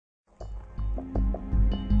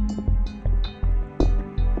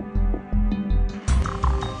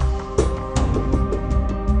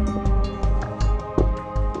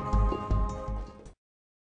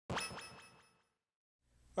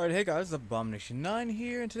Alright, hey guys, Abomination9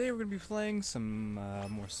 here, and today we're going to be playing some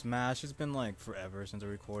more Smash. It's been like forever since I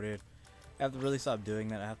recorded. I have to really stop doing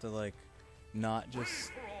that. I have to like not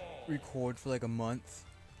just record for like a month.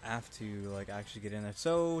 I have to like actually get in there.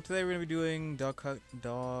 So today we're going to be doing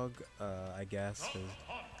Dog, I guess, because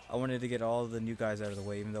I wanted to get all the new guys out of the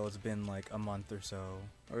way, even though it's been like a month or so.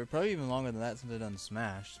 Or probably even longer than that since I've done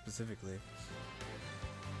Smash, specifically.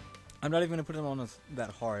 I'm not even going to put them on that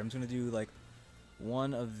hard. I'm just going to do like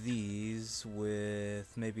one of these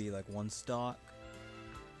with maybe like one stock,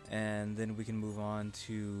 and then we can move on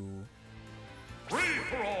to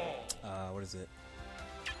what is it?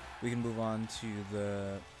 We can move on to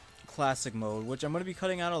the classic mode, which I'm going to be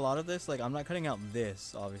cutting out a lot of this. Like, I'm not cutting out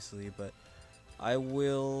this, obviously, but I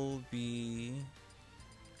will be...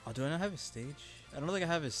 Oh, do I not have a stage? I don't think I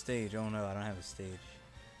have a stage. Oh no, I don't have a stage.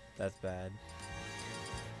 That's bad.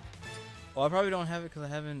 Well, I probably don't have it because I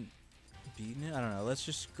haven't beaten it? I don't know. Let's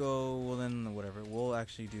just go, well then, whatever. We'll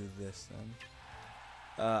actually do this then.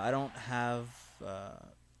 I don't have, I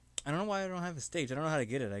don't know why I don't have a stage. I don't know how to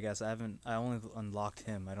get it, I guess. I only unlocked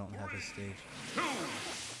him. I don't have a stage.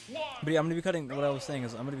 But yeah, I'm gonna be cutting, what I was saying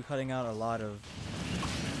is I'm gonna be cutting out a lot of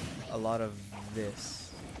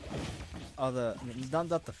this. Not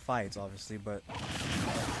the fights, obviously, but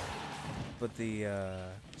the,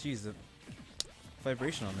 geez, the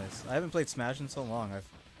vibration on this. I haven't played Smash in so long. I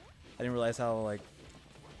didn't realize how like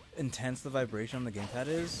intense the vibration on the gamepad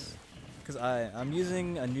is, because I'm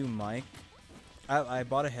using a new mic. I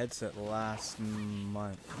bought a headset last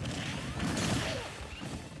month,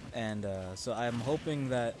 and so I'm hoping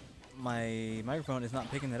that my microphone is not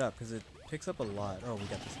picking it up, because it picks up a lot. Oh, we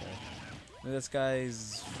got this guy. This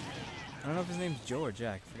guy's, I don't know if his name's Joe or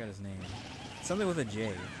Jack. I forgot his name. Something with a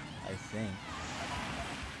J, I think.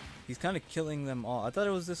 He's kind of killing them all. I thought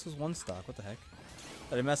this was one stock. What the heck?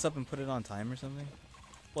 Did I mess up and put it on time or something?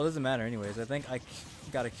 Well, it doesn't matter anyways. I think I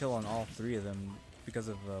got a kill on all three of them because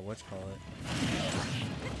of whatchamacallit.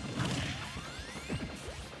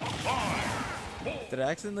 Did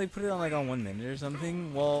I accidentally put it on like on 1 minute or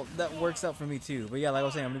something? Well, that works out for me too. But yeah, like I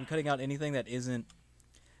was saying, I'm gonna be cutting out anything that isn't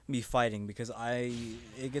me fighting, because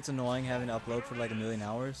it gets annoying having to upload for like a million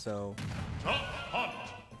hours. So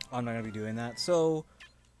I'm not gonna be doing that. So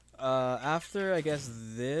after, I guess,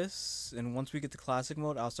 this, and once we get to classic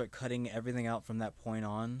mode, I'll start cutting everything out from that point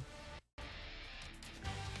on.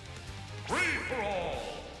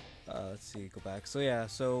 Let's see, go back. So yeah,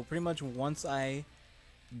 so pretty much once I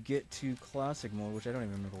get to classic mode, which I don't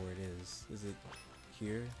even remember where it is. Is it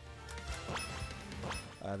here?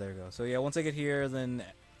 There we go. So yeah, once I get here, then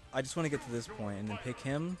I just want to get to this point and then pick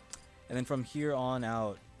him. And then from here on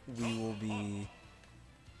out, we will be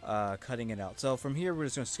cutting it out. So from here, we're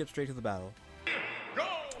just going to skip straight to the battle.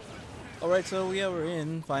 Alright, so yeah, we're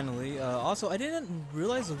in, finally. Also, I didn't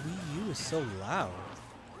realize the Wii U is so loud.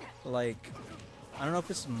 Like, I don't know if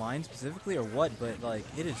it's mine specifically or what, but like,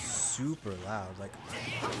 it is super loud. Like,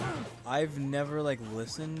 I've never like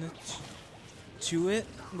listened to it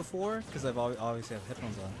before, because I've obviously have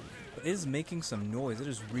headphones on. But it is making some noise. It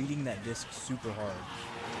is reading that disc super hard.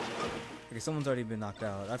 Okay, someone's already been knocked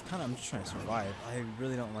out. I'm just trying to survive. I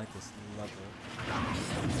really don't like this level.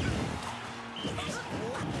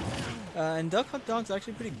 And Duck Hunt Dog's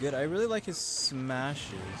actually pretty good. I really like his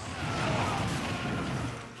smashes.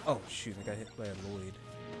 Oh shoot, I got hit by a Lloyd.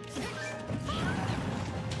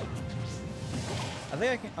 I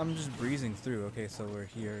think I'm just breezing through. Okay, so we're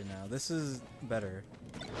here now. This is better.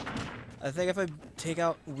 I think if I take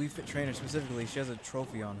out Wii Fit Trainer specifically, she has a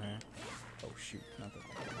trophy on her. Oh shoot, not that.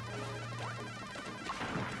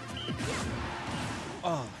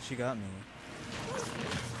 Oh, she got me.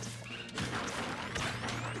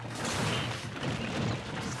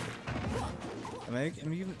 I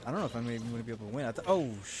don't know if I'm even going to be able to win. Oh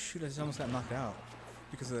shoot, I just almost got knocked out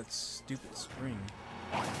because of that stupid spring.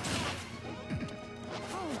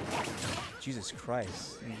 Jesus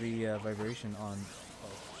Christ. The vibration on... Oh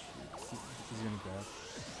shoot, he's going to grab.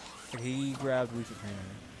 Like, he grabbed Wii Fit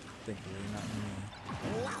Trainer. Thankfully, not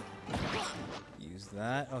me. Use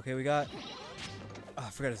that. Okay, we got... Oh, I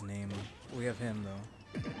forgot his name. We have him, though.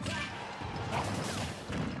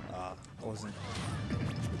 Wasn't...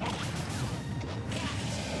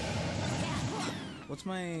 What's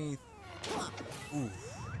my... Ooh.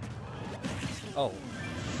 Oh.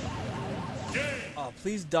 Oh,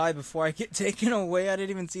 please die before I get taken away. I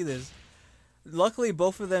didn't even see this. Luckily,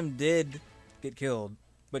 both of them did get killed.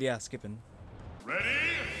 But yeah, skipping. Ready,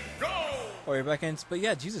 go! Oh, you're back in. But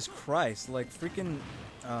yeah, Jesus Christ. Like, freaking...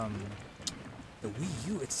 The Wii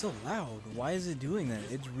U, it's so loud. Why is it doing that?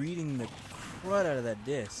 It's reading the crud out of that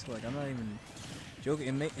disc. Like, I'm not even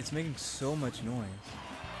joking. It's making so much noise.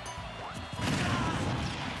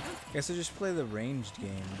 Guess I just play the ranged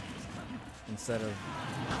game instead of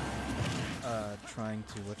trying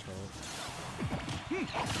to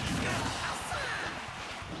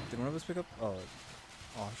Did one of us pick up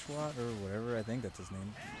Oshawott or whatever? I think that's his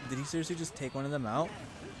name. Did he seriously just take one of them out?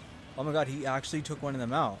 Oh my god, he actually took one of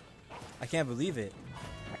them out. I can't believe it.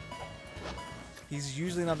 He's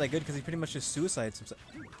usually not that good because he pretty much just suicides himself.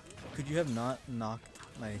 Could you have not knocked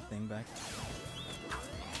my thing back?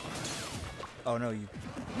 Oh no,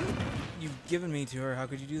 you've given me to her. How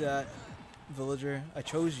could you do that, villager? I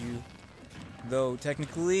chose you. Though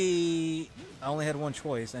technically I only had one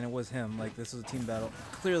choice and it was him. Like, this was a team battle.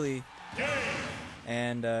 Clearly.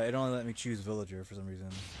 And it only let me choose villager for some reason.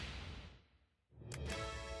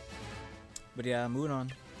 But yeah, moving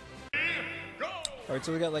on. Alright,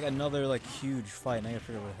 so we got like another like huge fight, and I gotta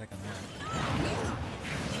figure out what the heck I'm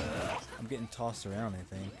at. I'm getting tossed around, I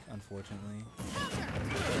think, unfortunately.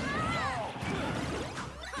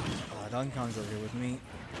 Donkey Kong's over here with me.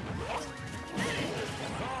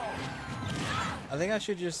 I think I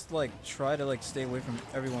should just like try to like stay away from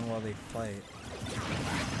everyone while they fight.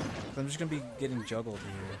 I'm just gonna be getting juggled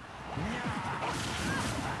here.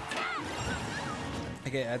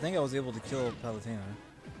 Okay, I think I was able to kill Palutena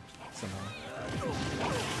somehow.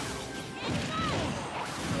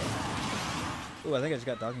 Ooh, I think I just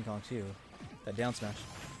got Donkey Kong too. That down smash.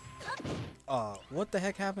 What the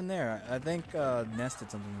heck happened there? I think Ness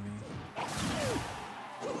did something to me.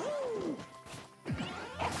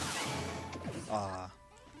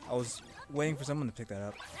 I was waiting for someone to pick that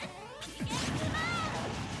up.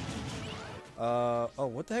 Oh,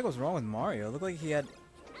 what the heck was wrong with Mario? It looked like he had...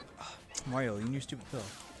 Mario, you and your stupid pill.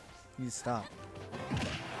 You need to stop.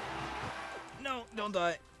 No, don't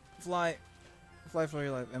die. Fly. Fly for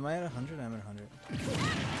your life. Am I at 100? I'm at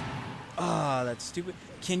 100. That's stupid.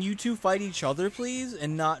 Can you two fight each other, please?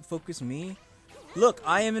 And not focus me? Look,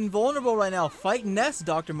 I am invulnerable right now. Fight Ness,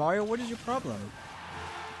 Dr. Mario. What is your problem?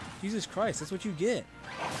 Jesus Christ, that's what you get.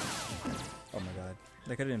 Oh my god.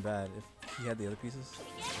 That could have been bad if he had the other pieces.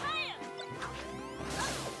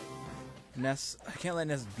 Ness, I can't let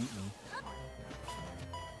Ness beat me.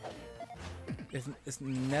 If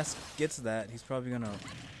Ness gets that, he's probably gonna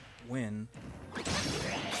win. Oh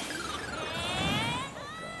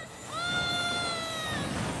god.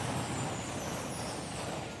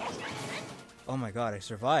 Oh my god, I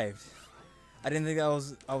survived. I didn't think I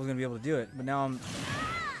was gonna be able to do it, but now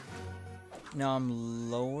I'm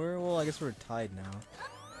lower. Well, I guess we're tied now.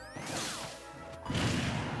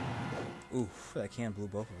 Oof, that can blew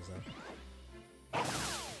both of us up.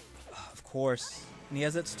 Of course. And he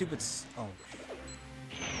has that stupid oh.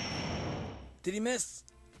 Did he miss?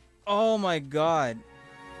 Oh my god.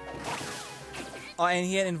 Oh, and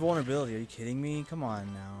he had invulnerability. Are you kidding me? Come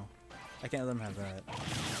on now. I can't let him have that.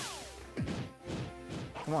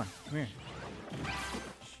 Come on, come here.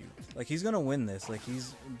 Shoot. Like, he's gonna win this. Like,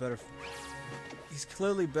 he's better. He's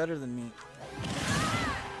clearly better than me.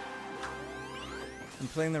 And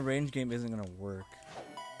playing the range game isn't gonna work.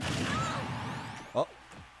 Oh.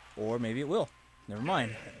 Or maybe it will. Never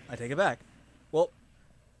mind. I take it back. Well,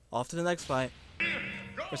 off to the next fight.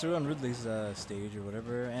 So we're on Ridley's stage or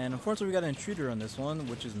whatever, and unfortunately we got an intruder on this one,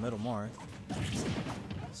 which is Metal Marth.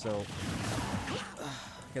 So,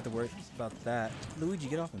 I got to worry about that. Luigi,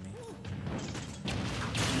 get off of me.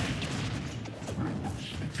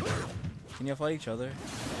 Can y'all fight each other?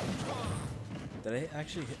 Did I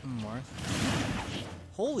actually hit Marth?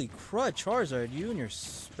 Holy crud, Charizard, you and your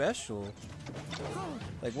special.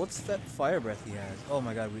 Like, what's that fire breath he has? Oh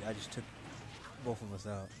my god, I just took both of us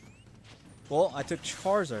out. Well, I took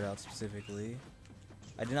Charizard out specifically.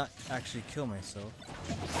 I did not actually kill myself.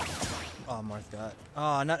 Oh, Marth got...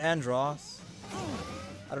 Ah, not Andross.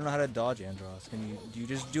 I don't know how to dodge Andross. Do you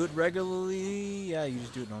just do it regularly? Yeah, you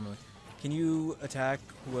just do it normally. Can you attack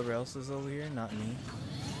whoever else is over here? Not me.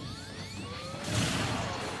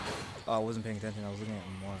 Oh, I wasn't paying attention. I was looking at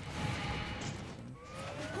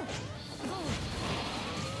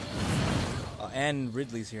Marth. And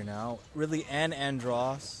Ridley's here now. Ridley and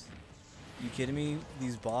Andross. You kidding me?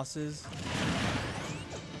 These bosses?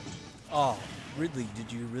 Oh, Ridley,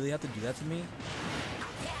 did you really have to do that to me?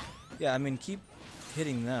 Yeah, I mean, keep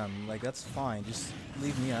hitting them. Like, that's fine. Just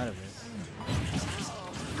leave me out of it.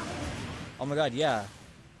 Oh my god, yeah.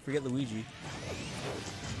 Forget Luigi.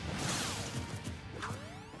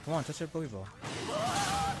 Come on, touch that Pokeball.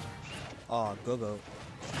 Oh, Go-Go.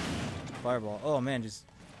 Fireball. Oh man, just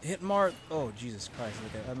hit Marth. Oh, Jesus Christ.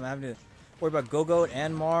 Okay, I'm having to worry about Go-Go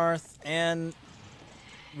and Marth and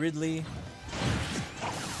Ridley.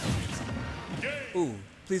 Ooh,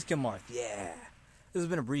 please kill Marth. Yeah. This has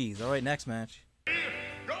been a breeze. Alright, next match.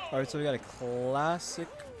 Alright, so we got a classic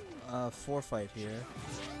 4 fight here.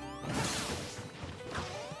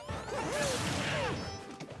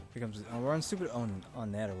 Here comes. Oh, we're on stupid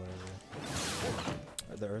on that or whatever.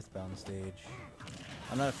 Or the Earthbound stage.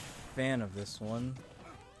 I'm not a fan of this one.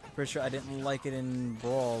 Pretty sure I didn't like it in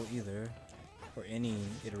Brawl either, or any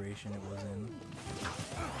iteration it was in.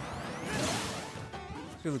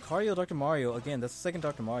 So Lucario, Dr. Mario, again, that's the second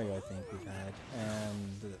Dr. Mario I think we've had,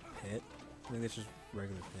 and the Pit. I think that's just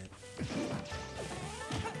regular Pit.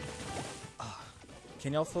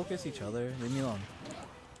 Can y'all focus each other? Leave me alone.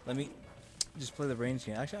 Let me just play the range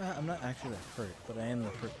game. Actually, I'm not actually that hurt, but I am the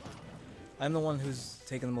hurt. I'm the one who's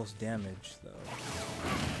taking the most damage, though.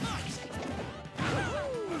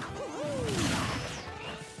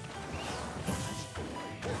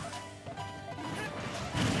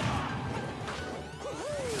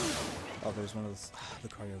 Oh, there's one of those.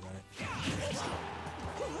 Lucario got it.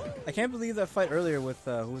 I can't believe that fight earlier with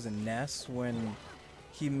who was it, Ness, when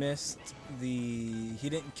he missed the. He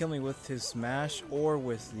didn't kill me with his smash or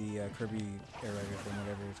with the Kirby air raider thing,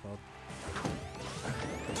 whatever it's called.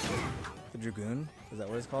 The Dragoon? Is that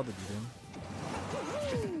what it's called? The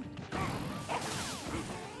Dragoon?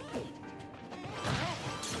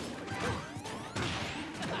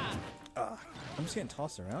 I'm just getting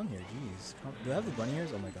tossed around here, jeez. Do I have the bunny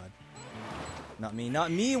ears? Oh my god. Not me,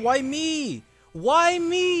 not me! Why me? Why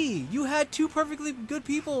me? You had 2 perfectly good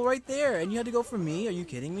people right there, and you had to go for me? Are you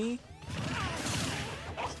kidding me?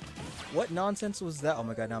 What nonsense was that? Oh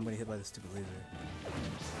my god, now I'm gonna hit by this stupid laser.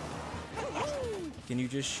 Can you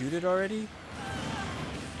just shoot it already?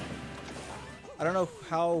 I don't know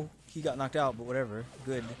how he got knocked out, but whatever.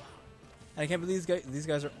 Good. And I can't believe these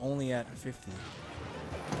guys are only at 50.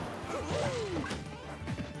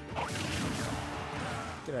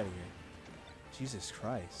 Get out of here. Jesus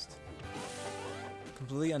Christ.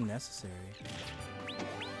 Completely unnecessary.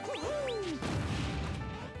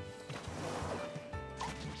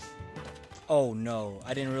 Oh no,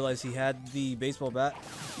 I didn't realize he had the baseball bat.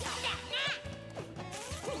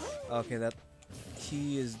 Okay, that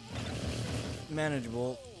he is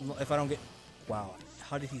manageable if I don't get. Wow,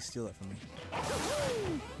 how did he steal it from me?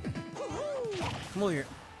 Come over here.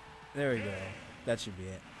 There we go. That should be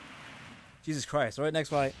it. Jesus Christ. Alright, next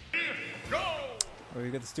fight. Where we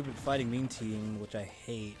got the stupid fighting meme team, which I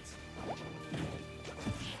hate.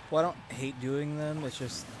 Well, I don't hate doing them, it's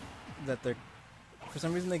just that they're. For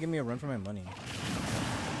some reason, they give me a run for my money.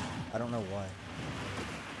 I don't know why.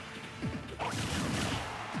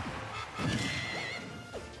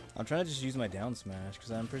 I'm trying to just use my down smash,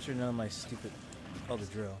 because I'm pretty sure none of my stupid. Oh, the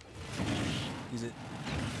drill. Use it.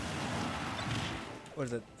 What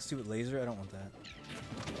is that? Stupid laser? I don't want that.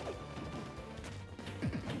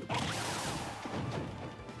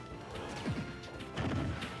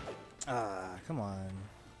 Ah, come on.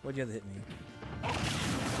 Why'd you have to hit me?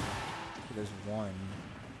 There's 1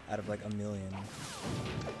 out of like a million.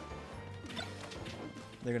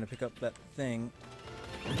 They're gonna pick up that thing.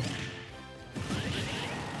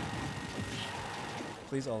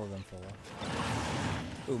 Please, all of them fall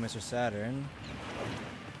off. Ooh, Mr. Saturn.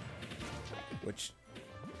 Which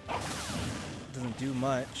doesn't do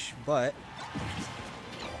much, but.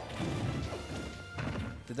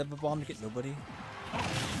 Did that bomb get nobody?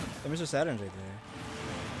 Oh, Mr. Saturn's right there.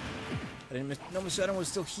 I didn't miss. No, Mr. Saturn was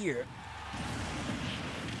still here.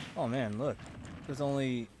 Oh man, look. There's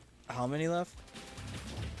only how many left?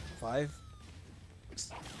 5?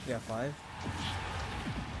 Yeah, 5.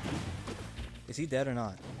 Is he dead or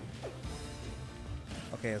not?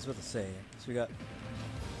 Okay, I was about to say. So we got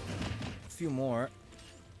a few more.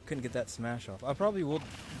 Couldn't get that smash off. I probably will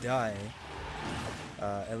die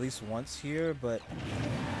at least once here, but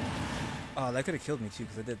oh, that could have killed me too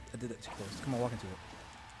because I did that too close. Come on, walk into it.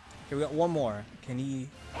 Okay, we got one more. Can he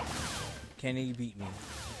beat me?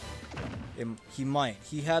 He might.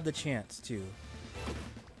 He had the chance too.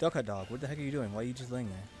 Duck Hot Dog, what the heck are you doing? Why are you just laying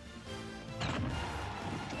there?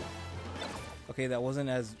 Okay, that wasn't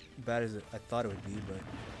as bad as I thought it would be, but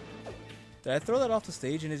did I throw that off the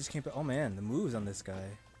stage and it just came back? Oh man, the moves on this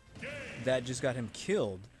guy. That just got him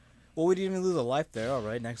killed. Well, we didn't even lose a life there.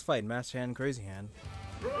 Alright, next fight. Master Hand, Crazy Hand.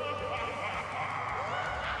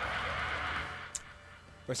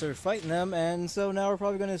 We started fighting them, and so now we're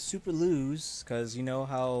probably going to super lose, because you know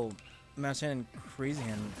how Master Hand and Crazy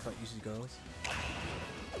Hand fight usually goes.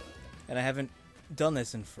 And I haven't done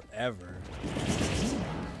this in forever.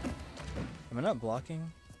 Am I not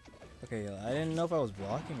blocking? Okay, I didn't know if I was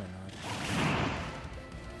blocking or not.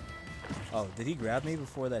 Oh, did he grab me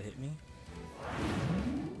before that hit me?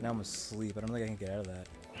 Now I'm asleep. I don't think I can get out of that.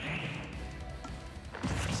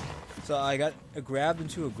 So I got grabbed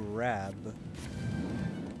into a grab.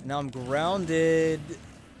 Now I'm grounded.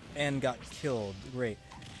 and got killed. Great.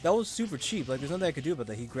 That was super cheap. Like, there's nothing I could do about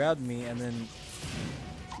that. He grabbed me and then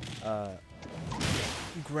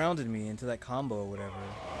grounded me into that combo or whatever.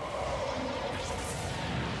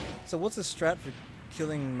 So what's the strat for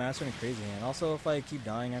killing Master and Crazy Hand? Also, if I keep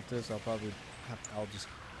dying after this, I'll just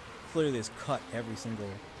clearly just cut every single...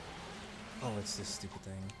 Oh, it's this stupid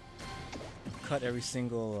thing. Cut every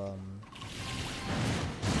single,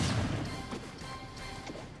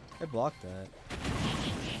 I blocked that.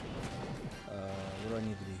 What do I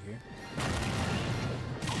need to do here?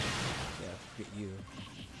 Yeah, forget you,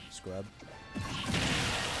 scrub.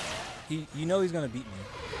 You know he's gonna beat me.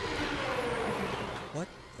 What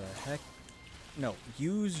the heck? No,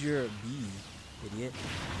 use your B, idiot.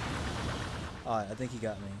 I think he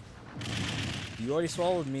got me. You already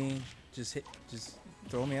swallowed me. Just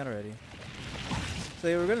throw me out already. So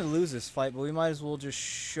yeah, we're gonna lose this fight, but we might as well just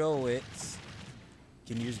show it.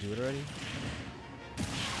 Can you just do it already?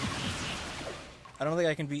 I don't think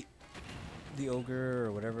I can beat the ogre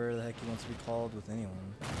or whatever the heck he wants to be called with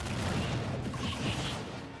anyone.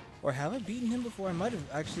 Or have I beaten him before? I might have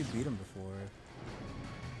actually beat him before.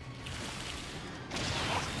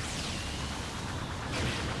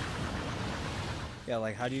 Yeah,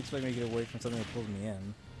 like how do you expect me to get away from something that pulled me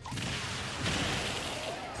in?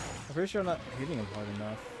 I'm pretty sure I'm not hitting him hard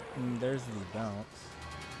enough. And there's the bounce.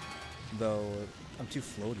 Though, I'm too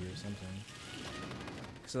floaty or something.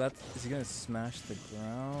 So is he gonna smash the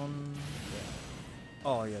ground? Yeah.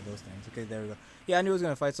 Oh yeah, those things. Okay, there we go. Yeah, I knew he was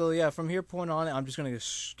gonna fight. So yeah, from here point on, I'm just gonna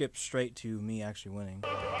skip straight to me actually winning.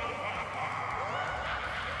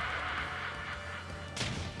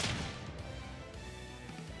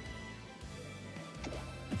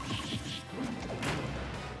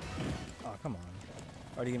 Oh, come on.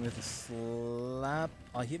 Already hit me with a slap.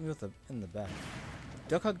 Oh, he hit me with in the back.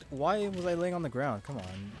 Duck Hunt, why was I laying on the ground? Come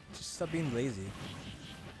on. Just stop being lazy.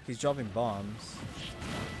 He's dropping bombs.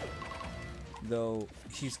 Though,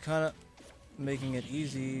 he's kind of making it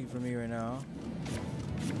easy for me right now.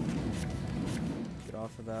 Get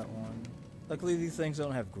off of that one. Luckily, these things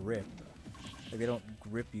don't have grip. Like, they don't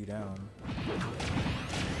grip you down.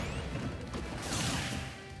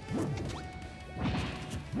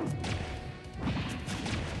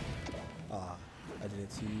 Ah, I did it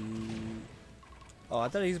too. Oh, I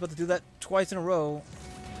thought he was about to do that twice in a row.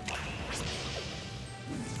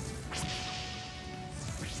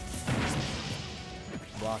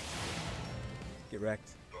 Block. Get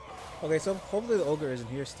wrecked. Okay, so hopefully the ogre isn't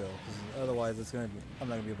here still, because otherwise I'm not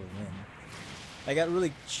gonna be able to win. I got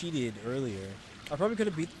really cheated earlier. I probably could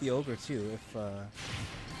have beat the ogre too if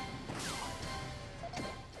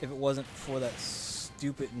it wasn't for that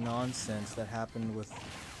stupid nonsense that happened with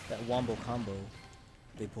that wombo combo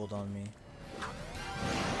they pulled on me.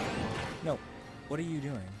 No, what are you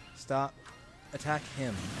doing? Stop. Attack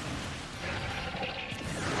him.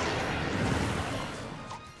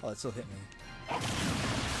 Oh, it still hit me.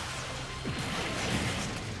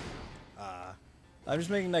 I'm just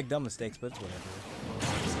making like dumb mistakes, but it's whatever.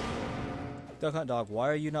 Duck Hunt Dog, why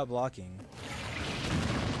are you not blocking?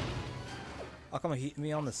 How come he hit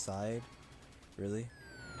me on the side? Really?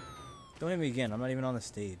 Don't hit me again, I'm not even on the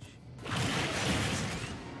stage.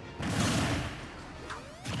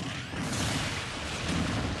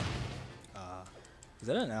 Is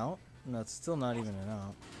that an out? No, it's still not even an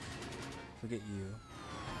out. Look at you.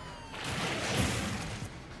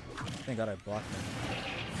 Thank God I blocked him.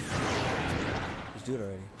 Just do it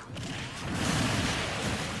already.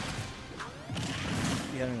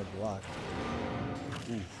 He having a block.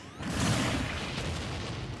 Oof.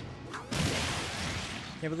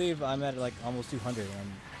 Can't believe I'm at like almost 200 and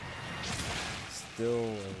I'm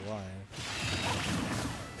still alive.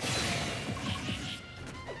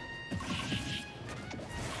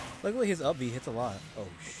 Luckily his up B hits a lot. Oh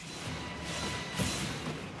shit.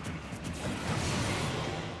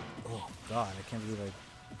 Oh god, I can't believe I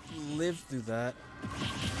lived through that.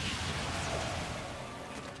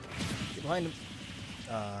 Get behind him.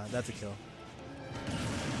 That's a kill.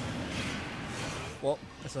 Well,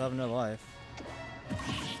 I still have another life.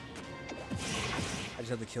 I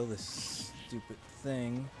just have to kill this stupid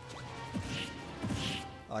thing.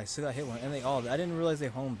 Oh, I still got hit one, and I didn't realize they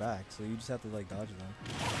home back, so you just have to like dodge them.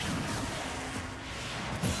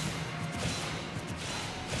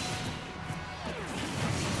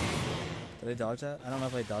 Did I dodge that? I don't know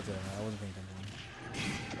if I dodged it or not. I wasn't paying attention.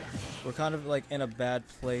 We're kind of like in a bad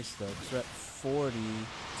place though, because we're at 40.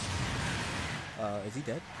 Is he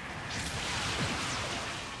dead?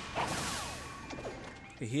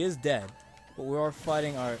 Okay, he is dead, but we are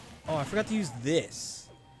fighting our... Oh, I forgot to use this.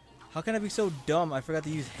 How can I be so dumb? I forgot to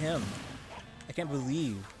use him. I can't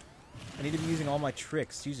believe. I need to be using all my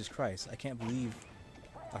tricks. Jesus Christ. I can't believe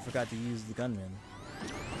I forgot to use the gunman.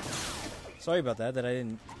 Sorry about that, I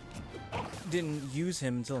didn't use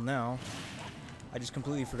him until now. I just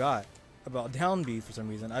completely forgot about down B for some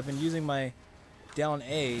reason. I've been using my down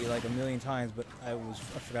A like a million times, but I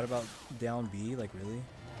forgot about down B, like really?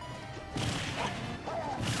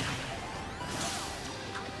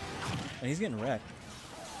 And he's getting wrecked.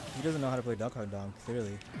 He doesn't know how to play Duck Hunt Dog,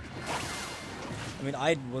 clearly. I mean,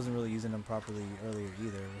 I wasn't really using him properly earlier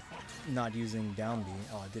either, with not using down B.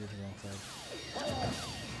 Oh, I did it to the wrong side.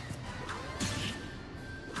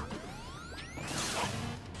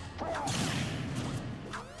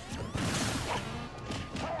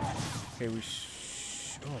 Okay,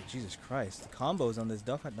 oh, Jesus Christ. The combos on this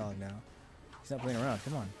Duck Hunt Dog now. He's not playing around.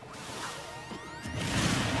 Come on.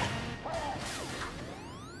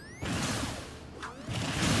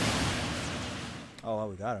 Oh, well,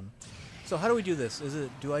 we got him. So how do we do this?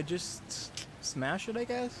 Do I just smash it, I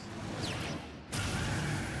guess?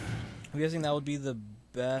 I'm guessing that would be the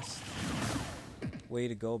best way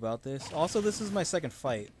to go about this. Also, this is my second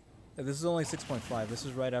fight. This is only 6.5. This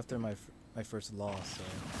is right after my first loss, so...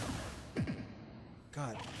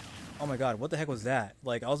 God. Oh my god, what the heck was that?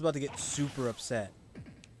 Like, I was about to get super upset.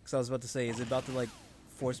 Because I was about to say, is it about to, like,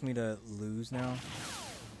 force me to lose now?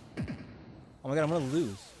 Oh my god, I'm gonna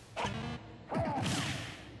lose.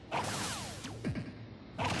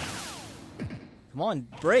 Come on,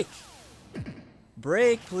 break!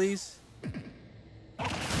 Break, please!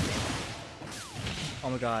 Oh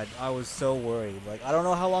my god, I was so worried. Like, I don't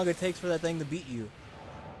know how long it takes for that thing to beat you.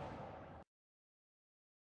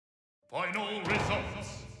 Final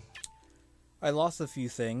results. I lost a few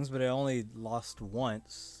things, but I only lost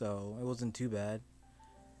once, so it wasn't too bad.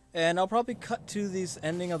 And I'll probably cut to this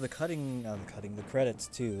ending of the credits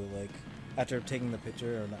too, like after taking the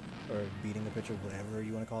picture or beating the picture, whatever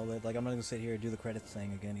you want to call it. Like, I'm not gonna sit here and do the credits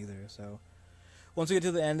thing again either. So once we get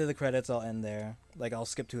to the end of the credits, I'll end there. Like, I'll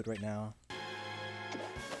skip to it right now.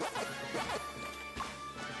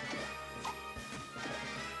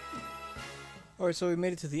 Alright, so we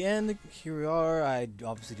made it to the end. Here we are. I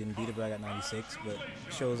obviously didn't beat it, but I got 96, but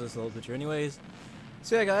it shows us a little picture anyways.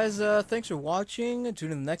 So yeah, guys, thanks for watching.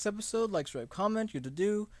 Tune in the next episode. Like, subscribe, comment, you to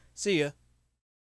do. See ya.